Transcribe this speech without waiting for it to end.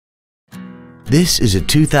This is a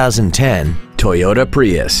 2010 Toyota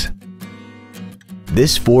Prius.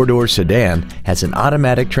 This four-door sedan has an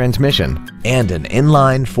automatic transmission and an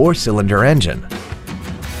inline four-cylinder engine.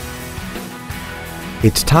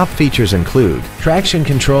 Its top features include traction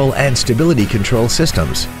control and stability control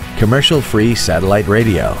systems, commercial-free satellite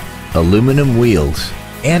radio, aluminum wheels,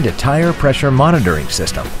 and a tire pressure monitoring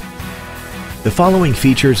system. The following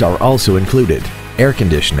features are also included: air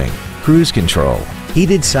conditioning, cruise control,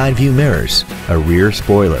 heated side view mirrors, a rear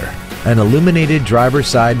spoiler, an illuminated driver's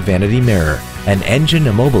side vanity mirror, an engine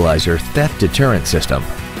immobilizer theft deterrent system,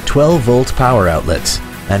 12-volt power outlets,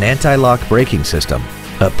 an anti-lock braking system,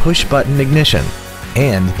 a push-button ignition,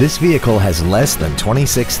 and this vehicle has less than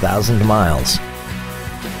 26,000 miles.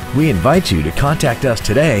 We invite you to contact us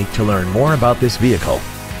today to learn more about this vehicle.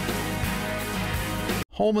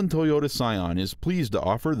 Holman Toyota Scion is pleased to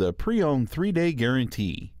offer the pre-owned 3-day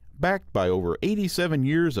guarantee. Backed by over 87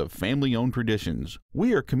 years of family-owned traditions,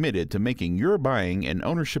 we are committed to making your buying and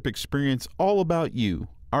ownership experience all about you,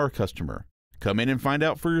 our customer. Come in and find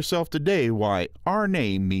out for yourself today why our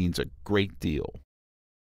name means a great deal.